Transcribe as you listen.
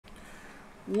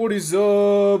What is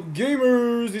up,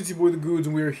 gamers? It's your boy The Goods,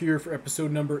 and we are here for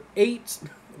episode number 8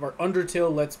 of our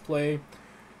Undertale Let's Play.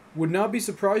 Would not be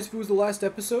surprised if it was the last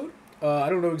episode.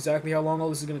 I don't know exactly how long all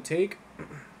this is going to take,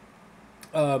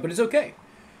 but it's okay.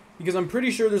 Because I'm pretty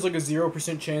sure there's like a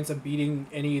 0% chance of beating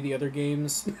any of the other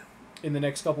games in the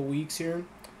next couple weeks here.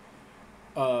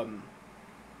 I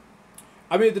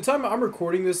mean, at the time I'm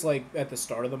recording this, like, at the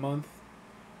start of the month.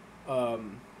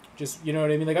 Just, you know what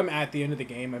I mean? Like, I'm at the end of the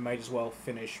game. I might as well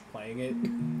finish playing it.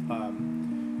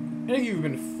 And if you've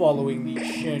been following the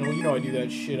channel, you know I do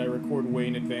that shit. I record way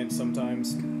in advance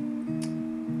sometimes. Where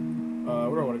do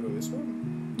I want to go? This way?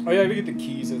 Oh, yeah, I gotta get the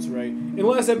keys. That's right. In the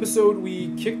last episode,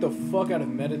 we kicked the fuck out of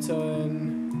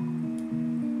Mettaton.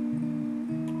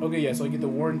 Okay, yeah, so I get the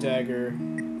Worn Dagger.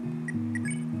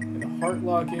 And the Heart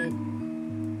Locket.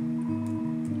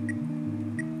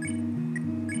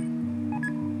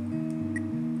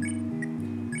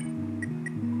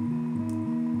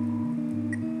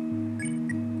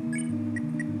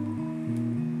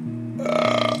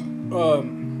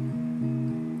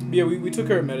 Yeah, we took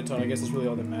care of Mettaton. I guess that's really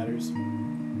all that matters.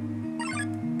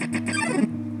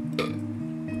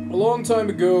 A long time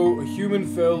ago, a human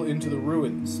fell into the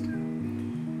ruins.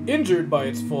 Injured by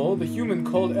its fall, the human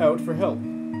called out for help.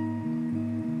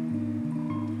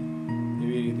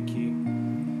 Maybe I get the key.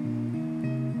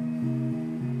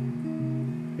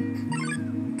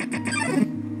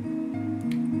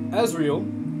 Asriel,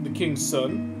 the king's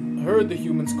son, heard the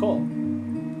human's call.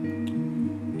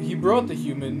 He brought the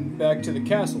human back to the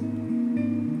castle.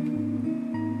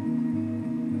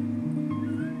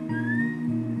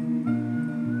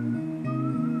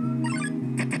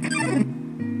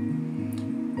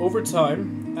 Over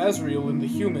time, Asriel and the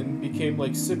human became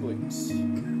like siblings.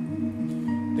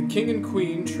 The king and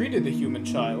queen treated the human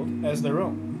child as their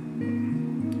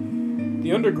own.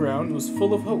 The underground was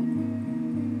full of hope.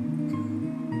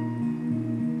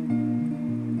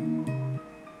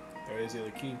 There is the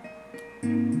other key.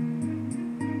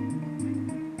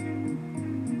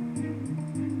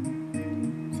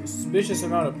 Suspicious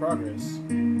amount of progress.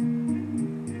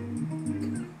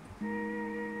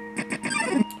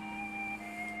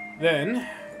 Then,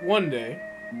 one day,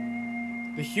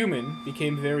 the human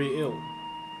became very ill.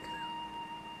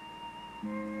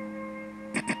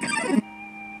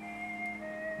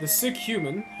 The sick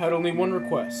human had only one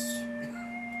request: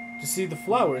 to see the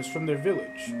flowers from their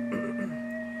village.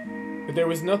 But there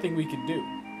was nothing we could do.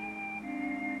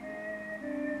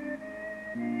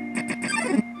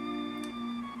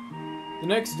 The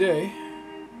next day,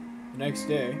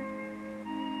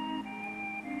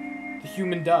 the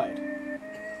human died.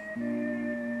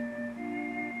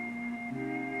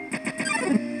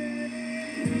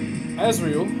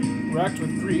 Asriel, racked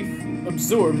with grief,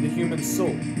 absorbed the human's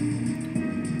soul.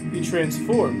 He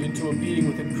transformed into a being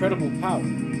with incredible power.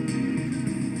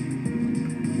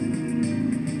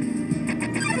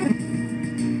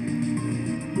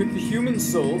 With the human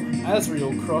soul,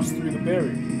 Asriel crossed through the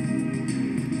barrier.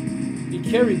 He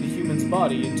carried the human's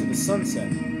body into the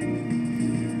sunset,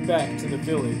 back to the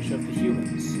village of the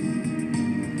humans.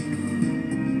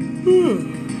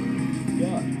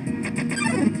 God.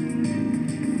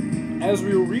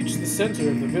 Asriel reached the center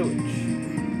of the village.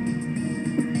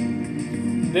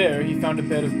 There, he found a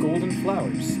bed of golden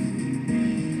flowers.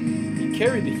 He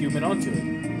carried the human onto it.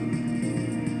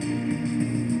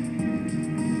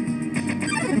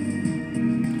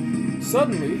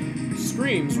 Suddenly,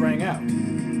 screams rang out.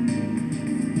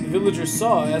 The villagers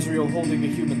saw Asriel holding the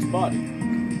human's body.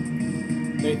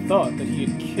 They thought that he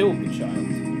had killed the child.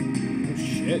 Oh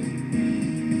shit.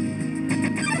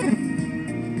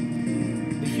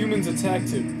 The humans attacked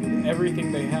him with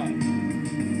everything they had.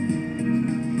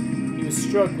 He was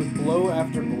struck with blow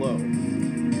after blow.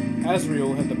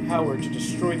 Asriel had the power to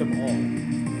destroy them all.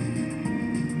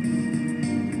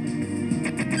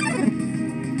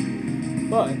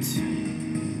 But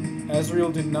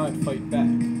Asriel did not fight back.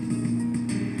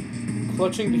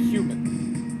 Clutching the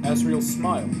human, Asriel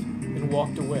smiled and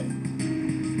walked away.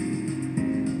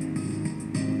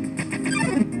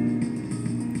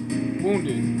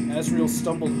 Wounded, Asriel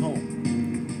stumbled home.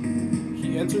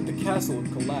 He entered the castle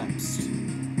and collapsed.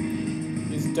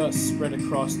 His dust spread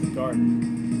across the garden.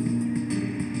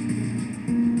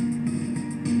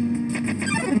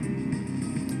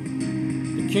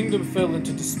 The kingdom fell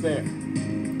into despair.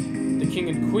 The king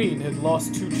and queen had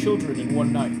lost 2 children in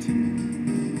one night.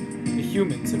 The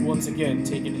humans had once again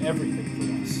taken everything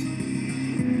from us.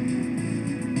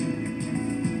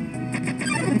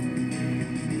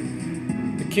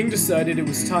 The king decided it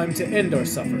was time to end our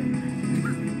suffering.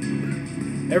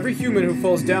 Every human who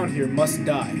falls down here must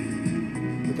die.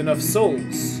 With enough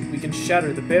souls, we can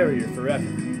shatter the barrier forever.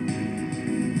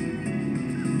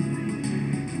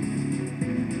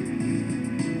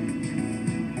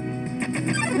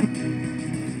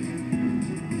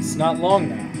 It's not long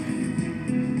now.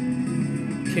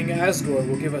 King Asgore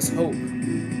will give us hope.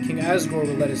 King Asgore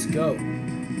will let us go.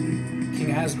 King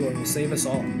Asgore will save us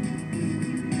all.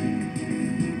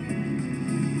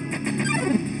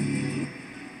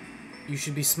 You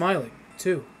should be smiling,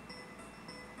 too.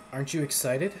 Aren't you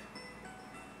excited?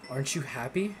 Aren't you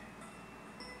happy?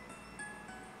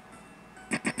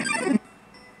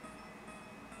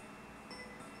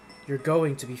 You're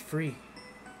going to be free.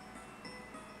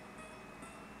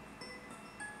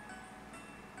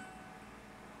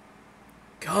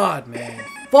 God, man.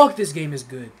 Fuck, this game is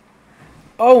good.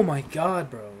 Oh my god,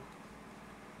 bro.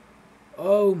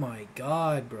 Oh my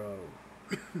god, bro.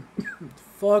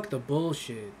 Fuck the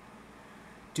bullshit.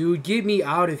 Dude, get me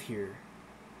out of here.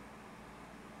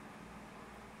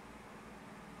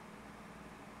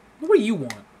 What do you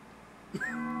want?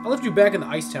 I left you back in the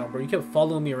Ice Town, bro. You kept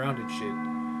following me around and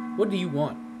shit. What do you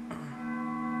want?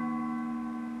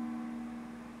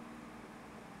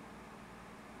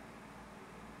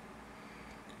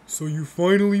 So you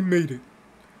finally made it.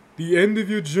 The end of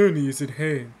your journey is at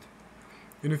hand.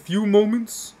 In a few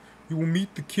moments, you will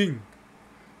meet the king.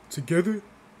 Together,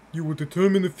 you will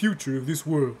determine the future of this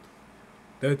world.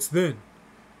 That's then.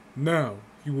 Now,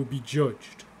 you will be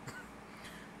judged.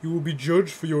 You will be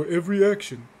judged for your every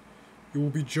action. You will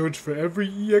be judged for every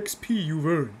EXP you've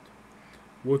earned.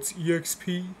 What's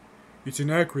EXP? It's an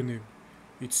acronym.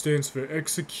 It stands for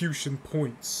Execution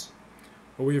Points,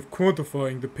 a way of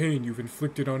quantifying the pain you've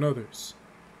inflicted on others.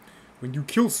 When you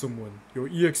kill someone, your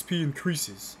EXP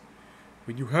increases.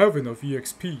 When you have enough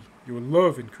EXP, your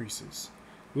love increases.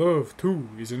 Love, too,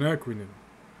 is an acronym.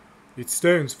 It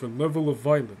stands for Level of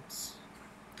Violence,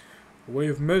 a way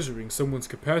of measuring someone's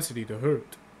capacity to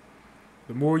hurt.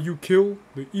 The more you kill,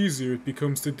 the easier it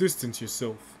becomes to distance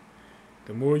yourself.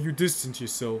 The more you distance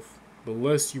yourself, the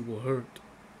less you will hurt.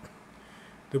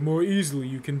 The more easily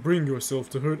you can bring yourself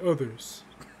to hurt others.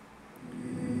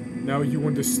 Now you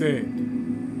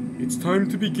understand. It's time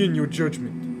to begin your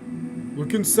judgment.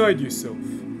 Look inside yourself.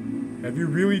 Have you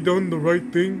really done the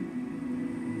right thing?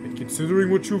 And considering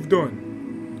what you've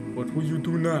done, what will you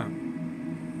do now?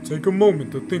 Take a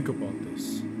moment to think about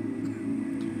this.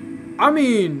 I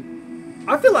mean,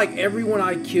 I feel like everyone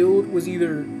I killed was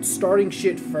either starting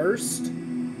shit first,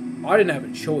 or I didn't have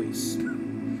a choice.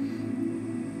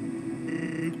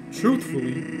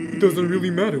 Truthfully, it doesn't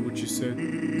really matter what you said.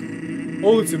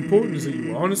 All that's important is that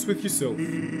you are honest with yourself.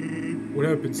 What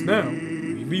happens now,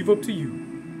 we leave up to you.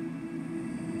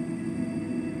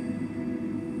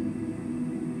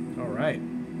 Alright.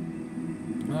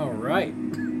 Alright.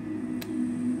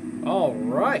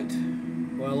 Alright.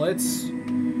 Well, let's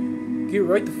get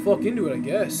right the fuck into it, I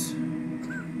guess.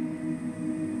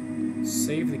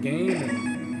 Save the game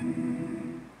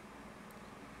and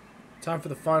time for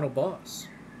the final boss.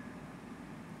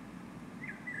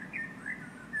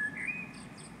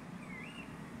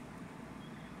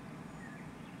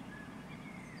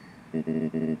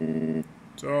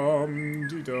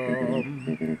 Dum-de-dum.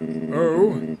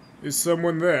 Oh, is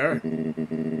someone there?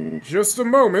 Just a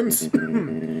moment.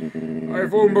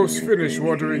 I've almost finished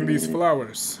watering these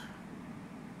flowers.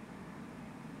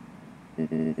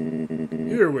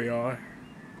 Here we are.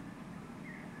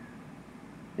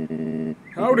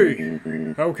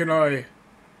 Howdy. How can I...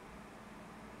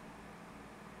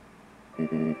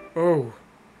 Oh.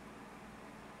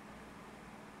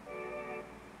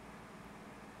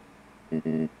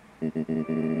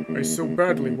 I so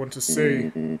badly want to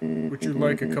say, would you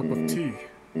like a cup of tea?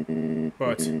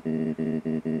 But,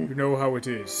 you know how it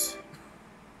is.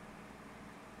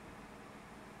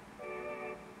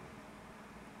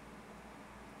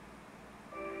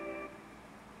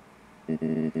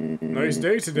 Nice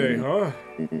day today, huh?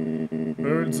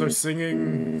 Birds are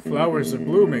singing, flowers are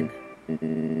blooming.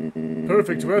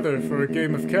 Perfect weather for a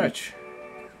game of catch.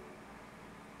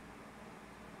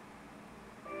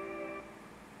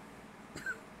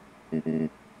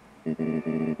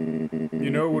 You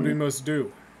know what we must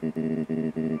do.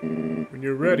 When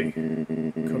you're ready,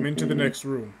 come into the next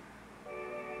room.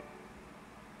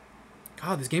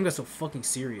 God, this game got so fucking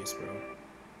serious, bro.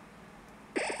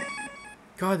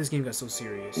 God, this game got so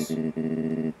serious.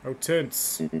 How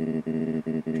tense.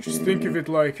 Just think of it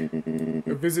like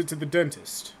a visit to the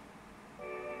dentist.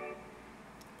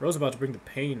 Bro's about to bring the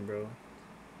pain, bro.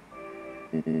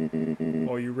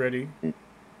 Are you ready?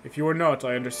 If you are not,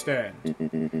 I understand.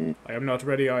 I am not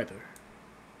ready either.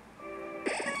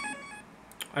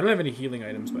 I don't have any healing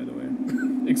items, by the way.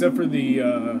 Except for the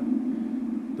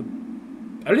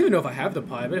I don't even know if I have the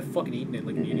pie. I might have fucking eaten it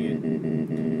like an idiot.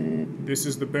 This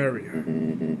is the barrier.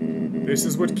 This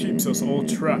is what keeps us all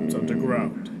trapped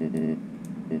underground.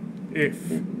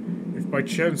 If by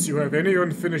chance you have any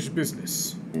unfinished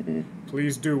business,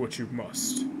 please do what you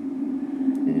must.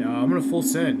 No, I'm gonna full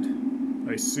send.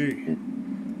 I see.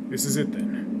 This is it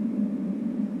then.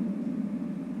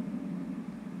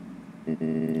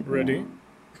 Ready?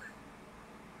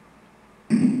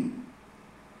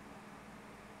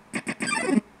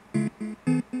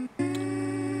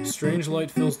 Strange light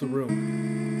fills the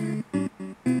room.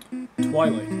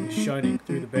 Twilight is shining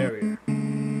through the barrier.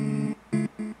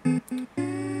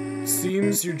 It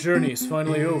seems your journey is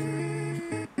finally over.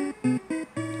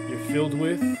 You're filled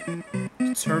with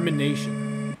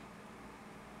determination.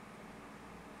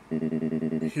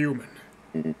 Human.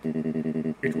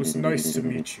 It was nice to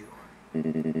meet you.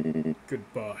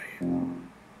 Goodbye.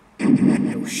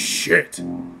 No shit!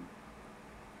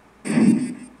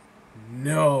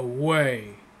 No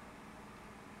way!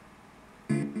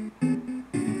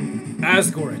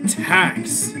 Asgore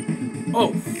attacks!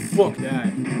 Oh, fuck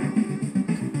that.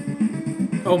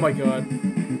 Oh my god.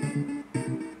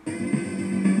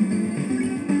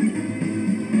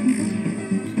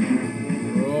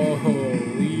 Bro,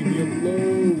 leave me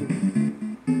alone.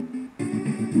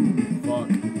 Fuck.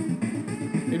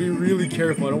 Gotta be really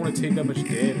careful, I don't want to take that much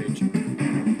damage.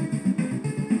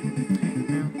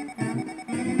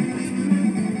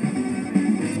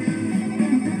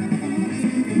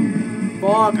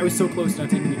 Fuck, I was so close to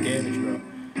not taking any damage, bro.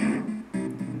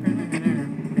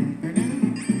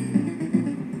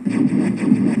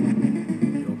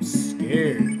 Yo, I'm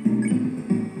scared. I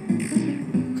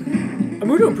mean,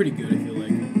 we're doing pretty good, I feel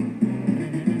like.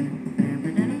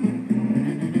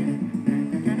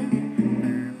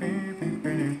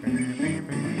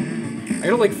 I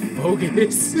gotta, like,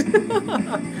 focus. You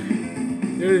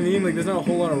know what I mean? Like, there's not a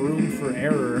whole lot of room for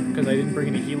error, because I didn't bring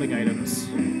any healing items.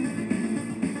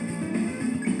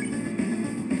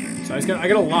 So I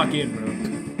gotta lock in, bro.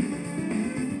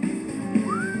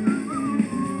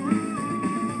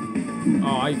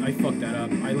 Oh, I fucked that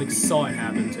up. I, like, saw it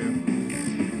happen, too.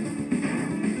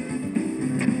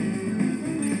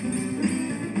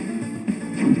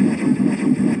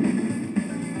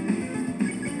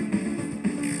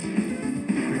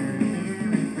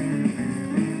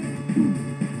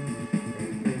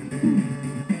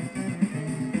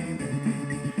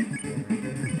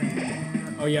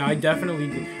 Oh yeah, I definitely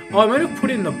did. Oh, I might have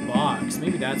put it in the box.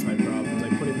 Maybe that's my problem. I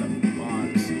put it in the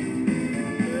box.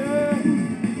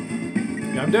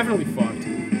 Yeah, I'm definitely fucked.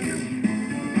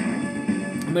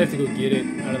 I'm gonna have to go get it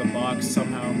out of the box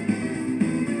somehow.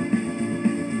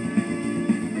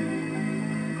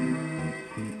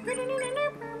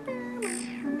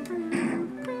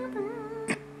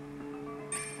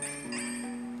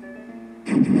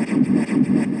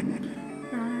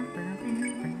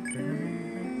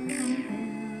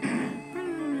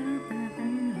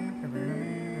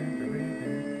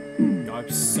 I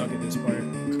suck at this part.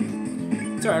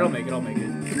 It's alright, I'll make it. I'll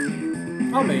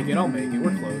make it.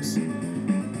 We're close.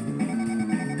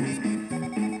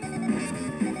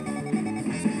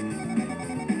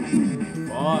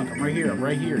 Fuck, I'm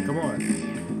right here. Come on.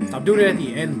 Stop doing it at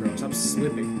the end, bro. Stop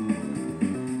slipping.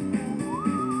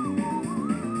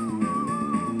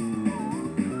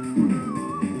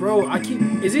 Bro, I keep...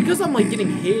 Is it because I'm, like, getting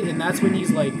hit and that's when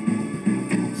he's, like,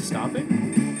 stopping?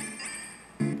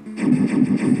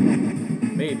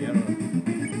 Maybe, I don't know.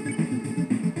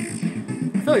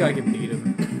 I feel like I can beat him.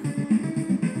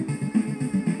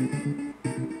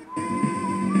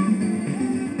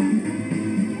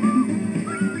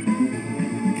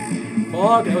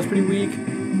 Fuck, that was pretty weak.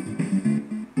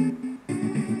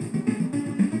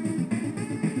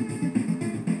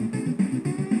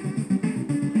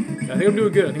 I think I'm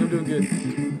doing good.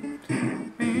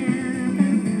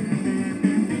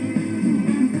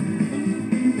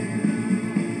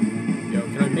 Yo,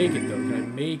 can I make it, though? Can I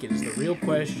make it? Is the real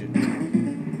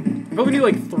question. I probably need,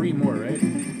 like, 3 more, right?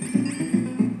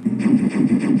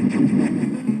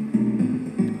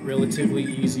 Relatively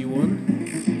easy one.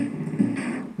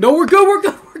 No, we're good! We're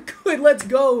good! Let's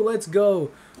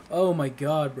go! Oh my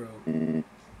god, bro.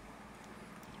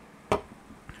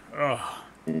 Ah.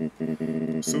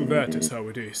 So that is how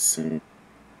it is.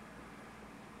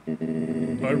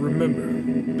 I remember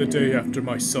the day after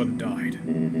my son died.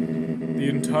 The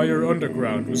entire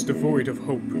underground was devoid of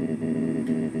hope.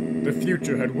 The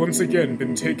future had once again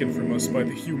been taken from us by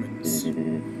the humans.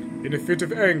 In a fit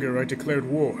of anger, I declared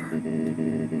war.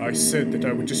 I said that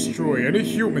I would destroy any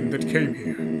human that came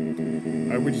here.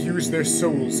 I would use their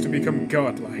souls to become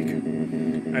godlike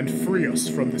and free us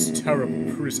from this terrible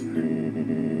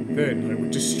prison. Then I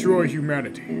would destroy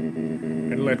humanity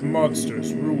and let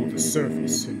monsters rule the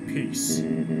surface in peace.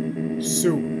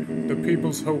 Soon, the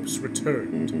people's hopes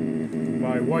returned.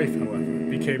 My wife, however,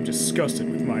 became disgusted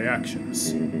with my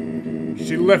actions.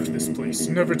 She left this place,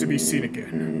 never to be seen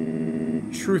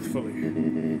again. Truthfully,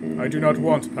 I do not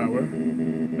want power.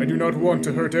 I do not want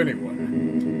to hurt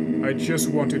anyone. I just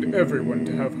wanted everyone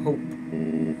to have hope.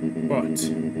 But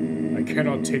I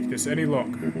cannot take this any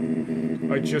longer.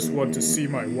 I just want to see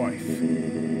my wife.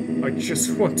 I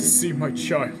just want to see my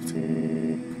child.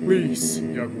 Please,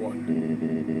 young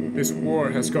one. This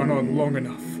war has gone on long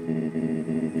enough.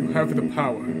 You have the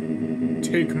power.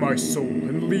 Take my soul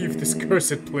and leave this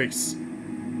cursed place.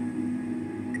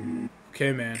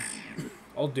 Okay, man.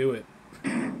 I'll do it.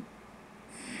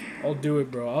 I'll do it,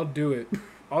 bro. I'll do it.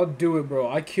 I'll do it, bro.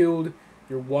 I killed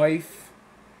your wife.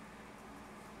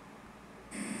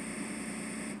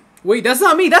 Wait, that's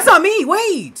not me. That's not me.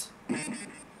 Wait.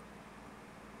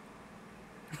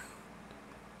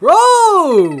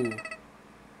 Bro.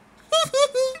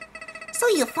 So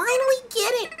you finally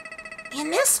get it.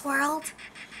 In this world,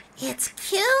 it's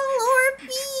kill or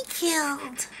be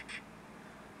killed.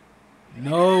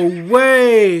 No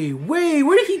way. Wait,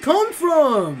 where did he come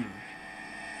from?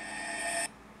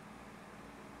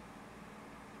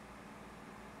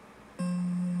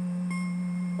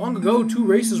 Long ago, two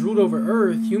races ruled over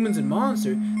Earth, humans and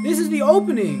monsters. This is the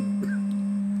opening.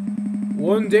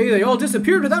 One day, they all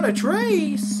disappeared without a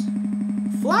trace.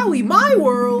 Flowey, my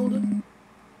world.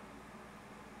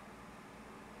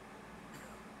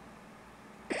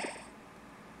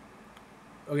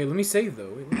 Okay, let me save,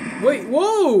 though. Wait,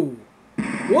 whoa!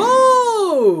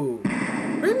 Whoa!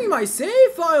 Bring me my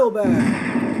save file back.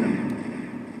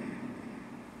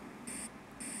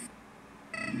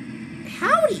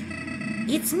 Howdy!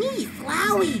 It's me,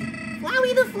 Flowey!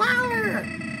 Flowey the Flower!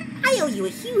 I owe you a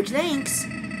huge thanks.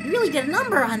 You really did a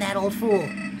number on that old fool.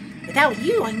 Without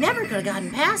you, I never could have gotten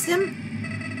past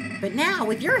him. But now,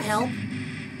 with your help...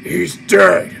 He's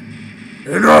dead,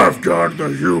 and I've got the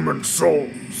human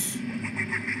souls.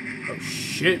 Oh,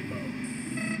 shit, bro.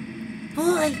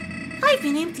 Boy, I've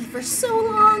been empty for so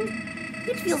long.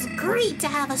 It feels great to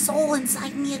have a soul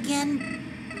inside me again.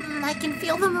 I can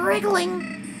feel them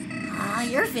wriggling. Ah,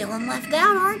 you're feeling left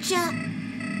out, aren't ya?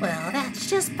 Well, that's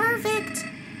just perfect.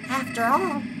 After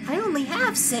all, I only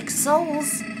have 6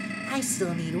 souls. I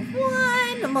still need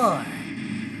 1 more.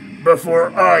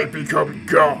 Before I become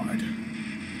God.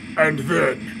 And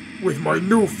then, with my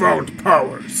newfound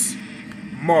powers,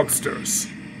 monsters,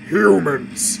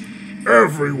 humans,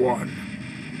 everyone,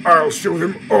 I'll show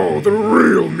them all the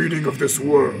real meaning of this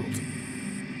world.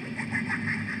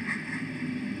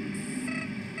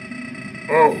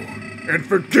 Oh, and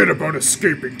forget about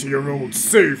escaping to your old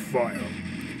save file.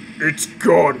 It's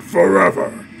gone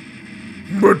forever.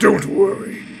 But don't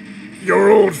worry. Your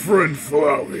old friend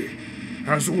Flowey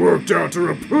has worked out a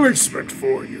replacement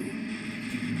for you.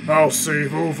 I'll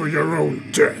save over your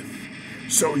own death,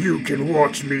 so you can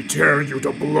watch me tear you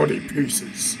to bloody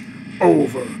pieces.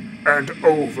 Over and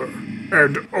over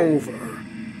and over.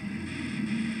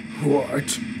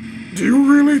 What? Do you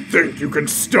really think you can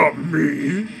stop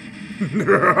me?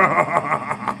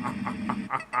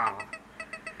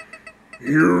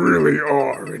 You really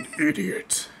are an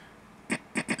idiot.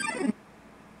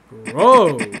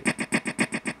 Bro.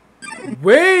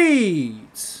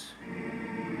 Wait.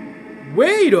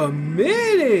 Wait a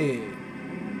minute.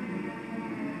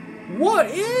 What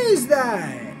is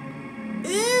that?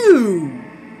 Ew.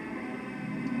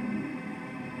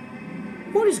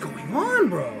 What is going on,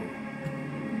 bro?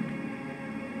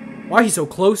 Why he's so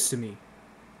close to me?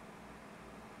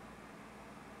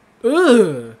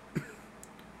 Ugh.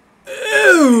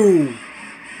 Ew.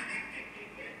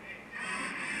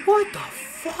 What the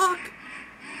fuck?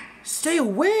 Stay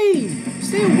away.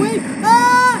 Stay away.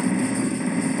 Ah!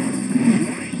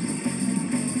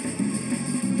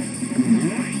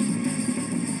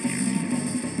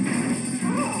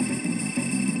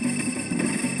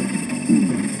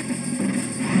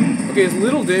 Okay, as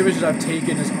little damage as I've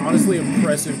taken is honestly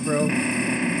impressive, bro.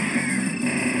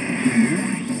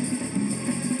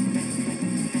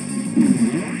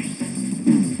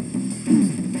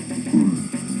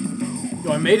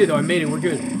 Yo, I made it though, I made it, we're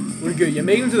good. We're good. Yeah,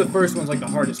 making it to the first one's like the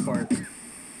hardest part.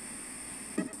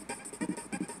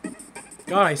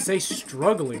 God, I say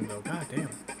struggling though, god damn.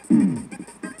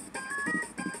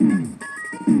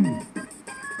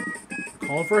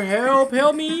 Call for help,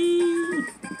 help me!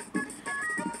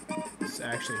 It's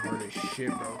actually hard as shit,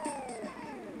 bro.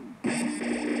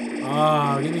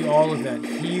 Ah, give me all of that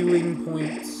healing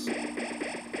points.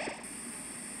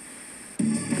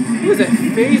 What is that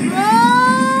face? Ah!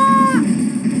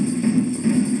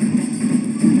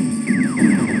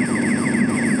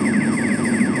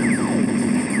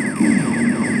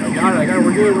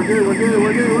 good, we're good, we're good,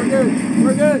 we're good, we're good,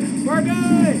 we're good, we're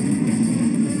good!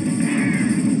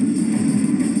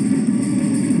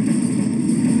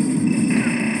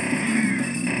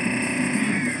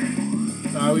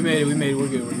 We made it, we're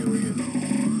good, we're good, we're good.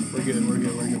 We're good, we're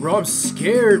good, we're good. Bro, I'm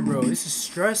scared, bro. This is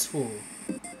stressful.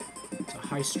 It's a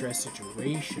high stress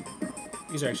situation, bro.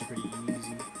 These are actually pretty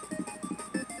easy.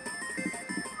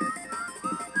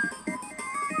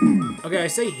 Okay, I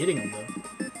say hitting them, though.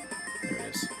 There it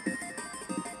is.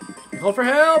 I call for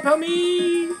help! Help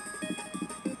me! I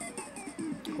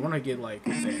want to get, like,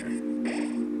 there.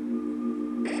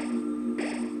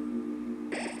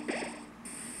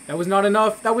 That was not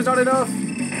enough! That was not enough!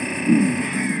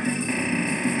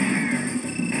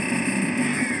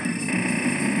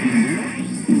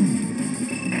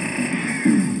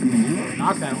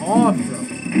 Knock that off, bro.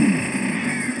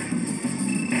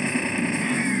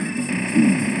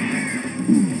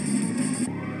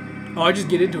 Oh, I just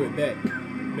get into it, bet.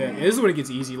 Bet. Yeah, this is when it gets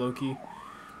easy, low-key.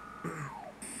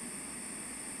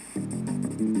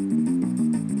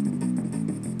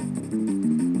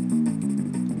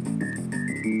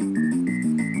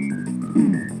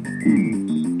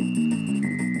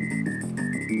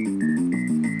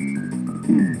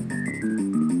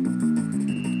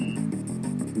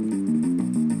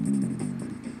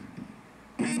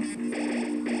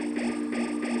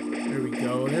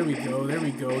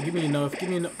 Give me enough. Give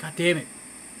me enough. God damn it.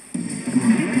 I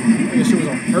think this shit was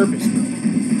on purpose, bro.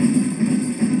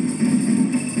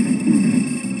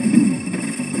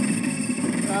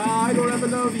 Ah, I don't have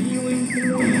enough healing points.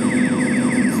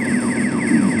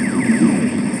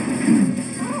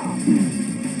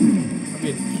 I'm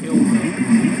getting killed, bro.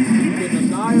 I'm getting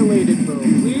annihilated, bro.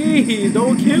 Please,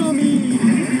 don't kill me.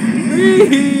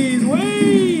 Please,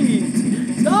 wait.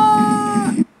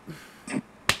 Stop.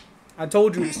 I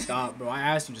told you to stop, bro. I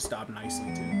asked you to stop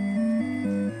nicely, too.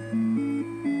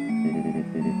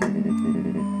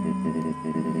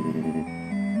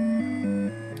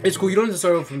 It's cool. You don't have to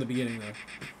start over from the beginning, though.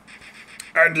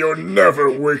 And you're never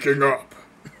waking up.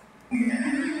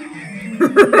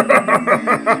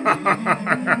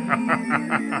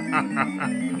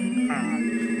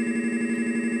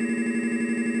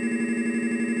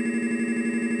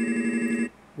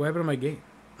 What happened to my game?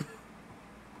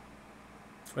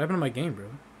 What happened to my game, bro?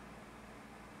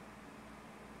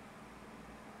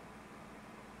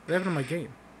 What happened to my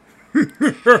game?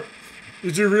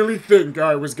 Did you really think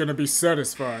I was gonna be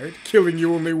satisfied, killing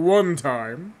you only one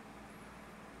time?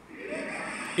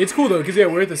 It's cool, though, because, yeah,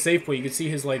 we're at the safe point. You can see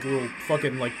his, like, little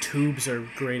fucking, like, tubes are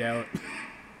grayed out.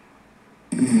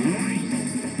 Yeah,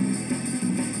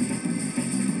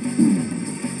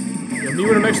 me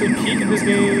when I'm actually peaking this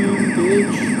game,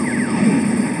 bitch.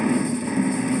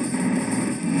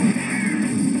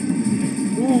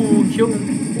 Ooh, kill him.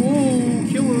 Ooh,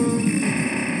 kill him.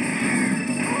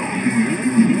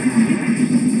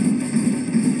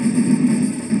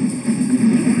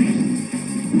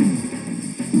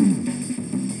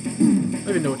 I don't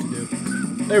even know what to do.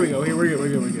 There we go. Here, we're good, we're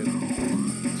good, we're good.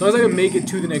 As long as I can make it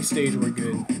to the next stage, we're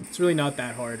good. It's really not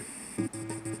that hard.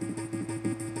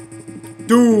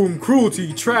 Doom,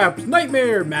 cruelty, trapped,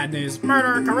 nightmare, madness,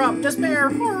 murder, corrupt, despair,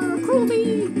 horror,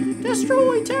 cruelty,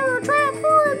 destroy, terror, trap,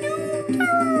 horror, doom,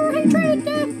 terror, hatred,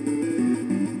 death.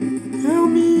 Help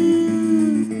me!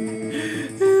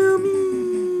 Help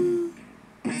me!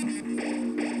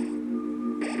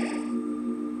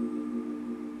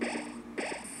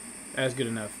 That's good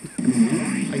enough.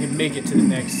 I can make it to the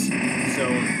next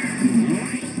zone.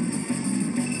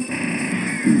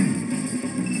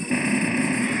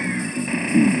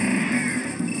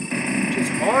 It's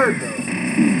hard, bro.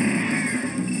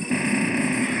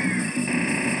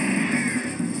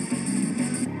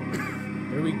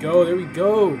 There we go, there we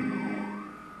go.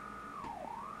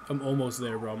 I'm almost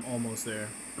there, bro. I'm almost there.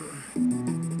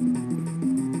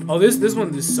 Oh, this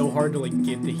one is so hard to, like,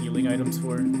 get the healing items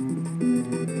for.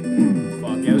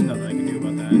 Fuck, yeah, there's nothing I can do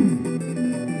about that.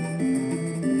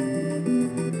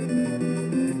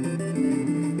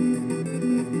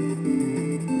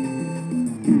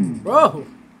 Bro!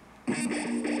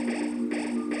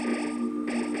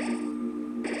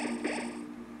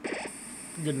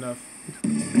 Good enough.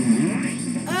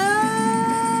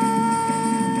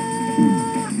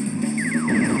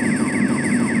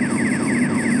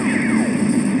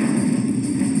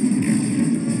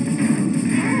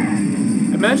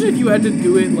 Imagine if you had to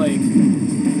do it, like,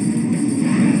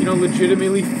 you know,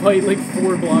 legitimately fight, like,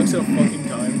 4 blocks at a fucking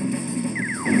time.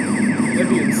 That'd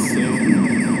be insane.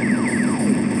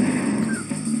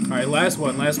 Alright, last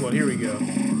one, here we go.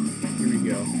 Here we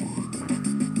go.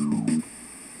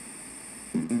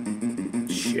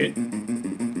 Shit.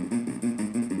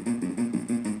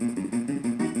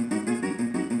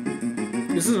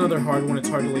 This is another hard one. It's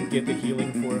hard to like get the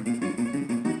healing for.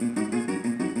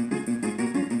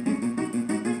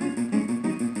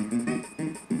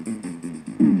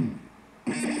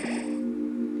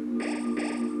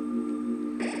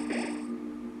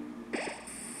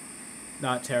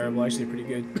 Not terrible, actually pretty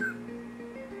good.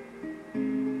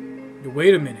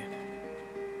 Wait a minute.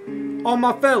 All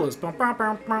my fellas.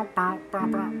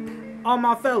 All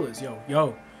my fellas.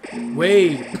 Yo.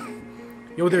 Wait.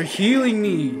 Yo, they're healing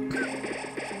me.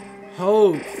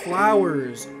 Hope,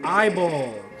 flowers,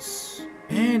 eyeballs,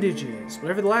 bandages,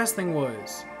 whatever the last thing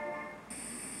was.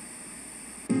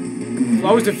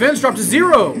 Flowers defense dropped to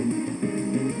 0.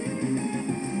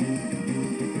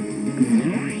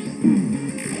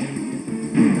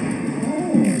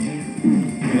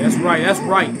 Yeah, that's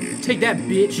right. Take that,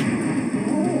 bitch.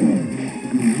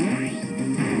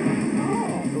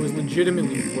 It was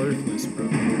legitimately worthless, bro.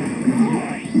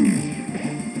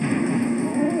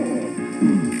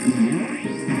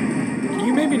 Can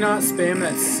you maybe not spam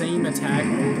that same attack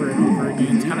over and over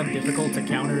again? It's kind of difficult to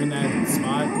counter in that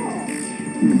spot.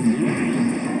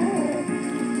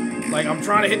 Like, I'm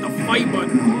trying to hit the fight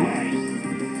button.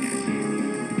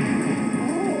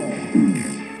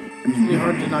 It's really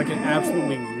hard to not get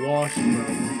absolutely washed, bro.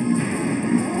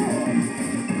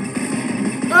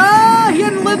 Ah! He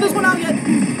hadn't lived this one out yet!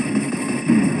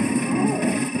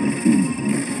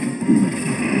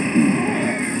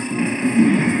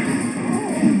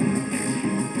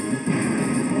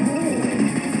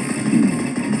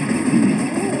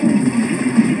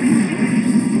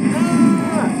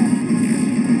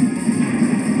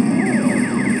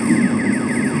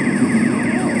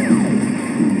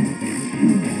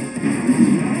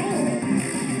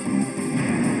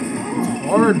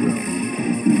 Hard, bro.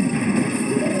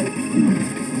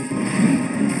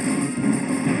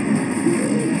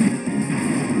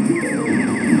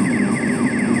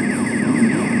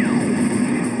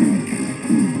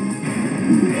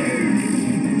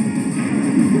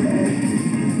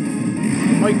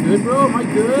 Am I good, bro? Am I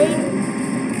good?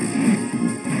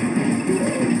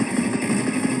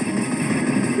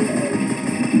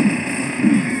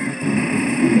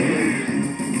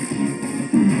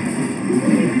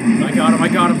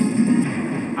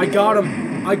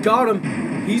 I got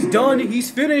him. He's done. He's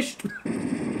finished.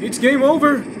 It's game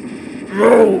over.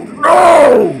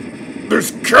 No!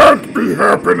 This can't be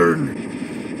happening!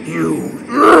 You!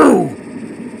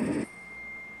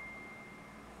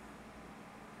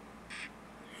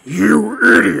 You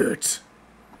idiot!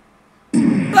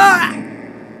 Ah!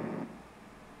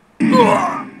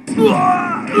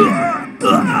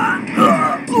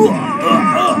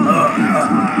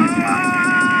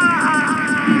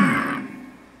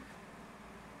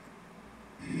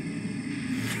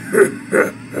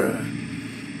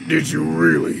 Did you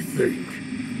really think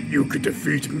you could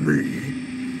defeat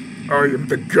me? I am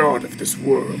the god of this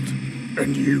world,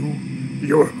 and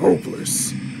you're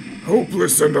hopeless.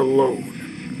 Hopeless and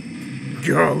alone.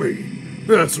 Golly,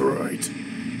 that's right.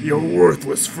 Your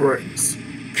worthless friends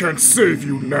can't save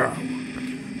you now.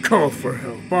 Call for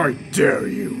help, I dare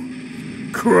you.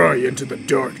 Cry into the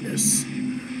darkness.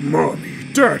 Mommy,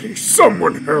 Daddy,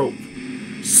 someone help.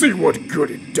 See what good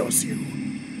it does you.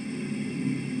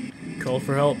 Call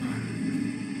for help.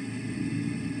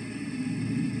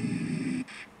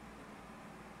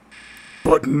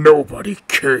 But nobody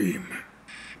came.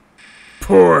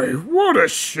 Boy, what a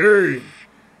shame.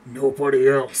 Nobody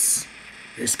else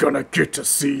is gonna get to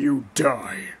see you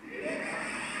die.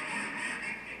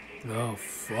 Oh,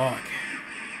 fuck.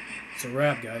 It's a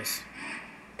wrap, guys.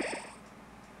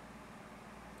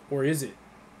 Or is it?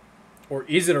 Or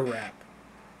is it a wrap?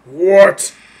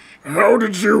 What? How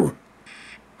did you...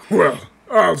 Well,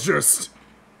 I'll just...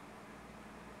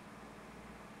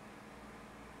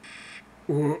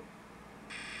 Where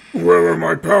are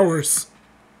my powers?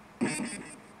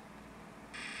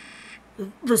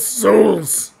 The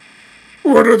souls.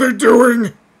 What are they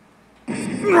doing?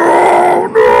 No!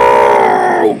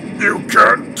 You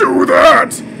can't do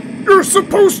that! You're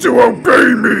supposed to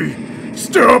obey me!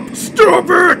 Stop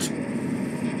it!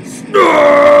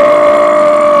 Stop!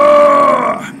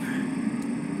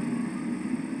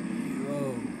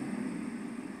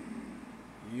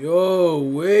 Yo,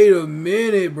 wait a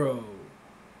minute, bro.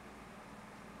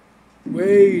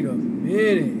 Wait a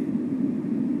minute.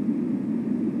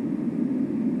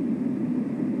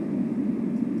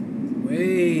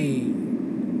 Wait.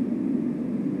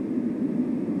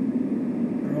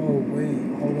 Bro, wait.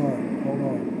 Hold on.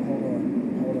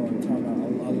 Time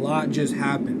out. A lot just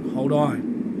happened. Hold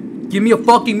on. Give me a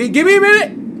fucking minute. Give me a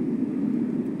minute.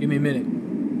 Give me a minute.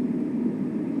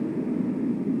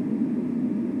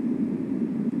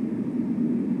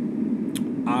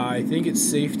 think it's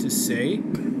safe to say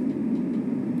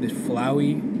that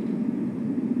Flowey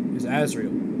is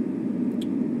Azrael.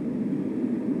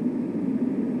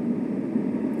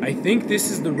 I think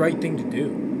this is the right thing to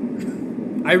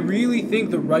do. I really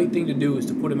think the right thing to do is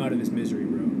to put him out of his misery,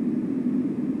 bro.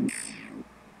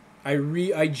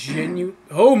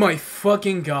 Oh my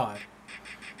fucking god.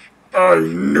 I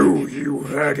knew you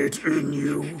had it in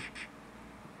you.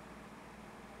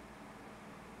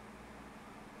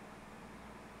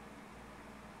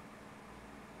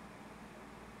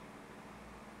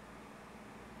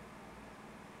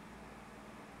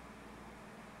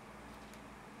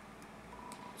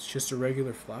 It's just a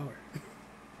regular flower.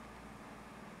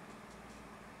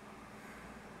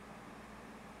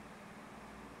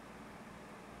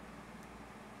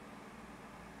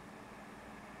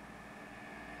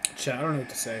 Chat, I don't know what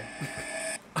to say.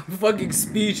 I'm fucking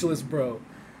speechless, bro.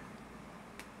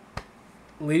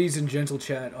 Ladies and gentle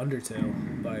chat,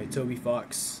 Undertale by Toby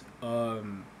Fox.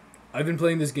 I've been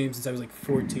playing this game since I was like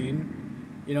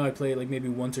 14. You know, I play it like maybe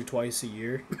once or twice a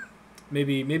year.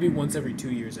 maybe once every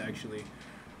 2 years, actually.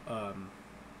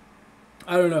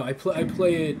 I don't know. I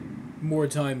play it more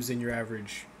times than your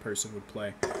average person would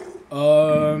play.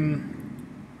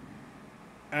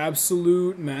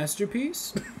 Absolute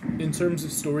masterpiece in terms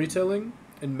of storytelling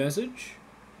and message.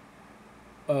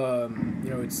 You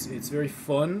know, it's very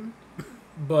fun,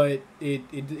 but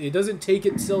it doesn't take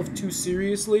itself too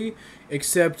seriously,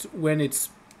 except when it's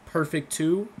perfect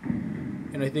too,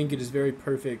 and I think it is very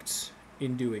perfect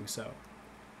in doing so.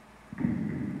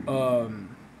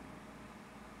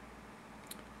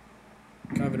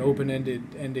 Kind of an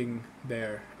open-ended ending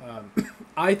there.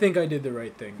 I think I did the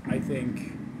right thing. I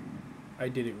think I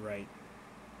did it right.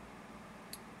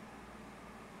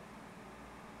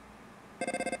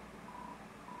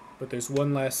 But there's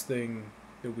one last thing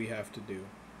that we have to do.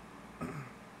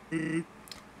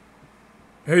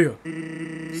 Hey,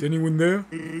 is anyone there?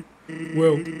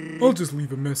 Well, I'll just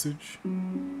leave a message.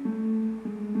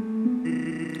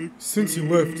 Since you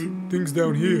left, things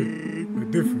down here are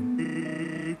different.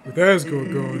 With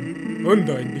Asgard gone,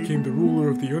 Undyne became the ruler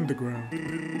of the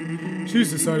underground.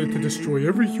 She's decided to destroy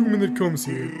every human that comes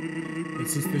here. And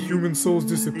since the human souls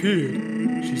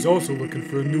disappeared, she's also looking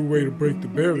for a new way to break the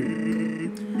barrier.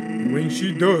 And when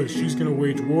she does, she's gonna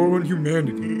wage war on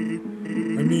humanity.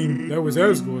 I mean, that was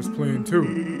Asgard's plan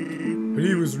too. But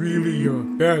he was really,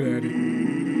 bad at it.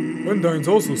 Undyne's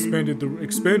also expanded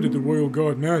the Royal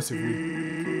Guard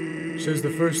massively. She says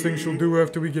the first thing she'll do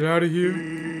after we get out of here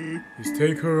is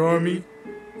take her army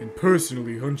and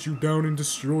personally hunt you down and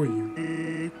destroy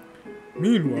you.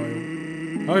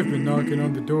 Meanwhile, I've been knocking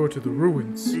on the door to the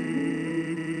ruins.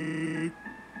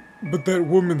 But that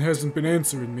woman hasn't been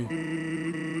answering me.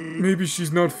 Maybe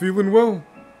she's not feeling well?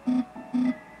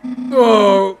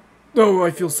 Oh,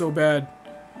 I feel so bad.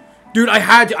 Dude, I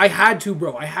had to,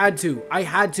 bro. I had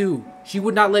to. She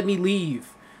would not let me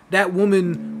leave. That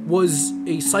woman was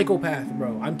a psychopath,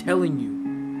 bro. I'm telling you.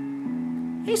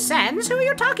 Hey, Sans, who are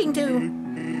you talking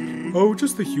to? Oh,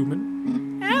 just the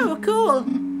human. Oh, cool.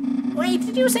 Wait,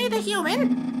 did you say the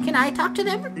human? Can I talk to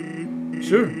them?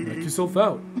 Sure, knock yourself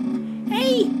out.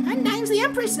 Hey, Undyne's the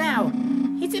Empress now.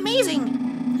 It's amazing.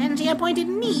 And she appointed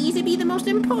me to be the most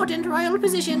important royal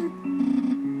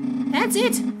position. That's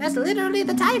it. That's literally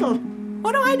the title.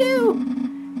 What do I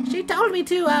do? She told me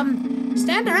to,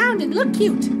 stand around and look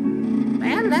cute.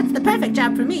 Well, that's the perfect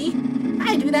job for me.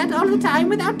 I do that all the time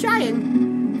without trying.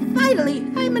 Finally,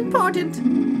 I'm important.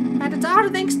 And it's all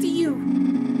thanks to you.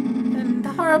 And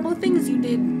the horrible things you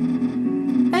did.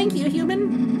 Thank you,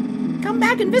 human. Come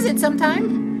back and visit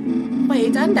sometime.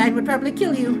 Wait, Undyne would probably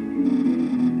kill you.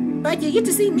 But you get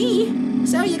to see me,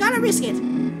 so you gotta risk it.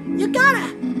 You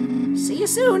gotta! See you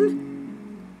soon.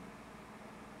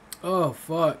 Oh,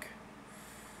 fuck.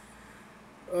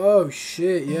 Oh,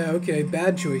 shit. Yeah, okay.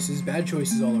 Bad choices. Bad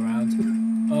choices all around.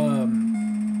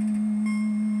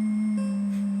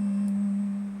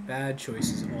 Bad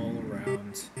choices all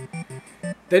around.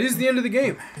 That is the end of the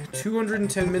game.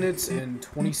 210 minutes and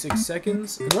 26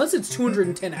 seconds. Unless it's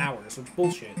 210 hours, which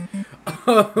bullshit.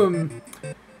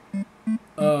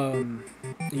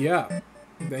 Yeah.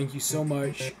 Thank you so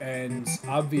much. And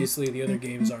obviously the other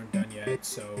games aren't done yet,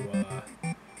 so,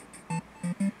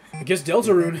 I guess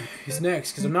Deltarune is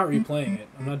next, because I'm not replaying it.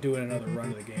 I'm not doing another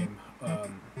run of the game.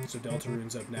 So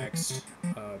Deltarune's up next.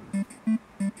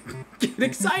 Get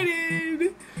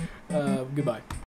excited! Goodbye.